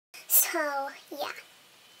So, yeah.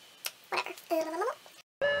 Whatever.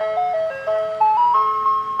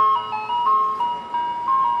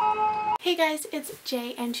 Hey guys, it's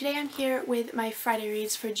Jay, and today I'm here with my Friday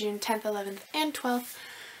reads for June 10th, 11th, and 12th.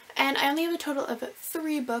 And I only have a total of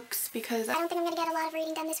 3 books because I don't think I'm going to get a lot of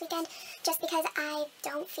reading done this weekend, just because I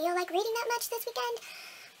don't feel like reading that much this weekend.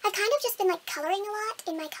 I've kind of just been like coloring a lot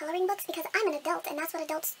in my coloring books because I'm an adult and that's what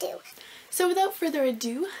adults do. So without further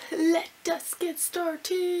ado, let us get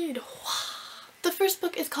started. The first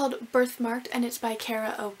book is called Birthmarked, and it's by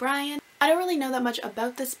Kara O'Brien. I don't really know that much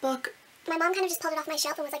about this book. My mom kind of just pulled it off my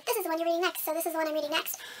shelf and was like, this is the one you're reading next, so this is the one I'm reading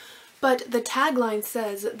next. But the tagline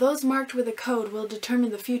says, "Those marked with a code will determine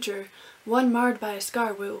the future. One marred by a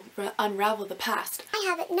scar will unravel the past." I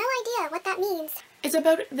have no idea what that means. It's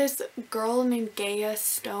about this girl named Gaia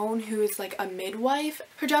Stone who is like a midwife.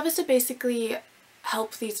 Her job is to basically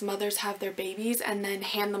help these mothers have their babies and then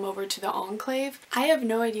hand them over to the Enclave. I have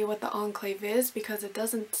no idea what the Enclave is because it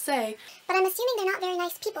doesn't say. But I'm assuming they're not very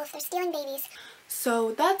nice people if they're stealing babies.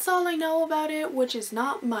 So that's all I know about it, which is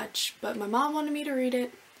not much, but my mom wanted me to read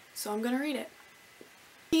it, so I'm gonna read it.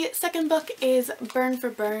 The second book is Burn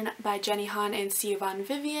for Burn by Jenny Han and Siobhan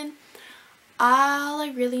Vivian. All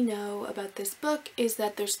I really know about this book is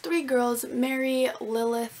that there's 3 girls, Mary,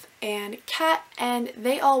 Lilith, and Kat, and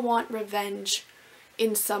they all want revenge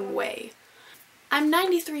in some way. I'm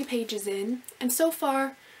 93 pages in, and so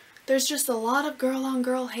far there's just a lot of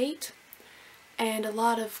girl-on-girl hate, and a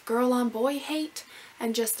lot of girl-on-boy hate,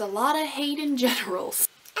 and just a lot of hate in general.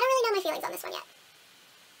 I don't really know my feelings on this one yet.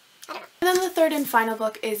 I don't know. And then the third and final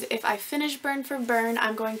book is, if I finish Burn for Burn,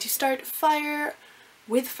 I'm going to start Fire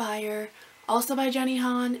with Fire, also by Jenny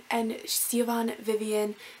Han and Siobhan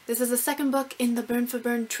Vivian. This is the second book in the Burn for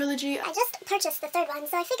Burn trilogy. I just purchased the 3rd one,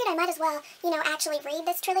 so I figured I might as well, actually read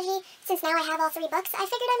this trilogy. Since now I have all 3 books, I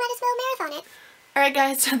figured I might as well marathon it. Alright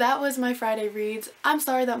guys, so that was my Friday reads. I'm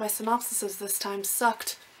sorry that my synopsises this time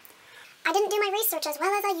sucked. I didn't do my research as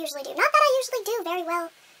well as I usually do. Not that I usually do very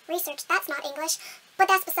well research, that's not English, but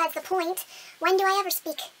that's besides the point. When do I ever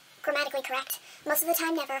speak grammatically correct? Most of the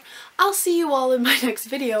time, never. I'll see you all in my next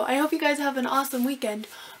video. I hope you guys have an awesome weekend.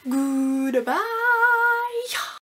 Goodbye!